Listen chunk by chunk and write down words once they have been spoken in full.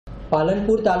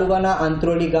પાલનપુર તાલુકાના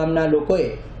આંત્રોલી ગામના લોકોએ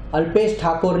અલ્પેશ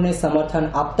ઠાકોરને સમર્થન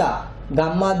આપતા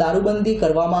ગામમાં દારૂબંધી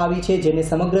કરવામાં આવી છે, જેને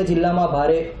સમગ્ર જિલ્લામાં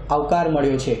ભારે આવકાર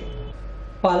મળ્યો છે।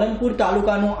 પાલનપુર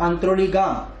તાલુકાનું આંત્રોલી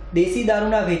ગામ દેશી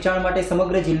દારૂના વેચાણ માટે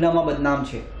સમગ્ર જિલ્લામાં બદનામ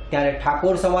છે, ત્યારે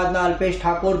ઠાકોર સમાજના અલ્પેશ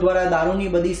ઠાકોર દ્વારા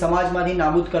દારૂની બધી સમાજમાંથી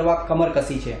નાબૂદ કરવા કમર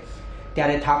કસી છે,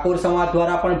 ત્યારે ઠાકોર સમાજ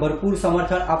દ્વારા પણ ભરપૂર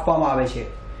સમર્થન આપવામાં આવે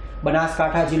છે।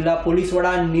 બનાસકાંઠા જિલ્લા પોલીસ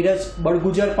વડા નીરજ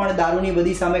બળગુજર પણ દારૂની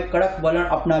બધી સામે કડક વલણ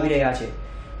અપનાવી રહ્યા છે,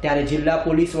 ત્યારે જિલ્લા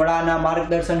પોલીસ વડાના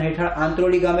માર્ગદર્શન હેઠળ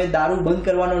આંત્રોલી ગામે દારૂ બંધ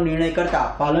કરવાનો નિર્ણય કરતા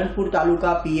પાલનપુર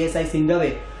તાલુકા પીએસઆઈ સિંધવે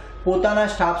પોતાના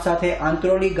સ્ટાફ સાથે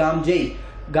આંત્રોલી ગામ જઈ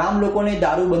ગામ લોકોને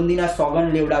દારૂબંધીના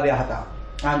સોગંદ લેવડાવ્યા હતા।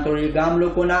 આંત્રોલી ગામ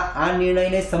લોકોના આ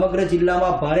નિર્ણયને સમગ્ર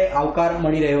જિલ્લામાં ભારે આવકાર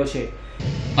મળી રહ્યો છે।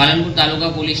 પાલનપુર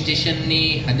તાલુકા પોલીસ સ્ટેશનની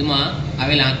હદમાં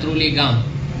આવેલ આંત્રોલી ગામ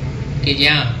કે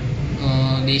જ્યાં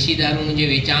દેશી દારૂનું જે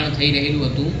વેચાણ થઈ રહેલું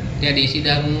હતું, ત્યાં દેશી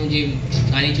દારૂનું જે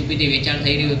છાની છુપીથી વેચાણ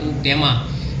થઈ રહ્યું હતું, તેમાં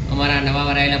અમારા નવા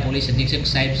વરાયેલા પોલીસ અધિક્ષક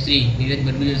સાહેબ શ્રી નીરજ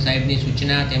બળગુજર સાહેબની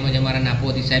સૂચના તેમજ અમારા નાપો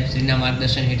અધિક સાહેબ શ્રીના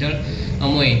માર્ગદર્શન હેઠળ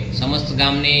અમોએ સમસ્ત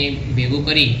ગામને ભેગું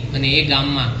કરી અને એ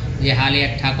ગામમાં જે હાલ એ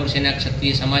ઠાકોર સેના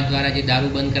ક્ષત્રિય સમાજ દ્વારા જે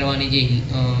દારૂ બંધ કરવાની જે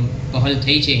પહેલ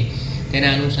થઈ છે,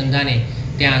 તેના અનુસંધાને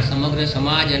ત્યાં સમગ્ર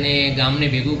સમાજ અને ગામને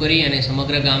ભેગું કરી અને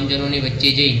સમગ્ર ગામજનોની વચ્ચે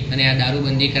જઈ અને આ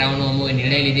દારૂબંધી કરાવવાનો અમોએ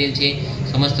નિર્ણય લીધેલ છે।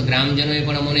 સમસ્ત ગ્રામજનોએ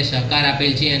પણ અમોને સહકાર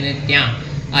આપેલ છે અને ત્યાં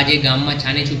આ જે ગામમાં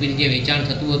છાને છુપીને જે વેચાણ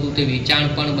થતું હતું તે વેચાણ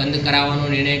પણ બંધ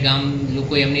કરાવવાનો નિર્ણય ગામ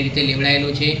લોકોએ એમની રીતે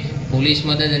લેવડાયેલો છે। પોલીસ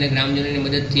મદદ અને ગ્રામજનોની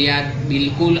મદદથી આ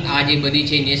બિલકુલ આ જે બધી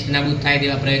છે નેસ્તનાબૂદ થાય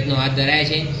તેવા પ્રયત્નો હાથ ધરાયા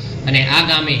છે અને આ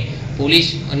ગામે પોલીસ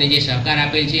અને જે સહકાર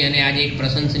આપેલ છે અને આજે એક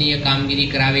પ્રશંસનીય કામગીરી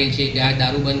કરાવેલ છે કે આ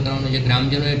દારૂ બંધ કરવાનું જે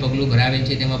ગ્રામજનોએ પગલું ભરાવેલ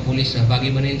છે તેમાં પોલીસ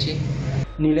સહભાગી બનેલ છે।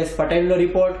 નિલેશ પટેલનો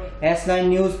રિપોર્ટ, S9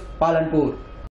 ન્યૂઝ, પાલનપુર।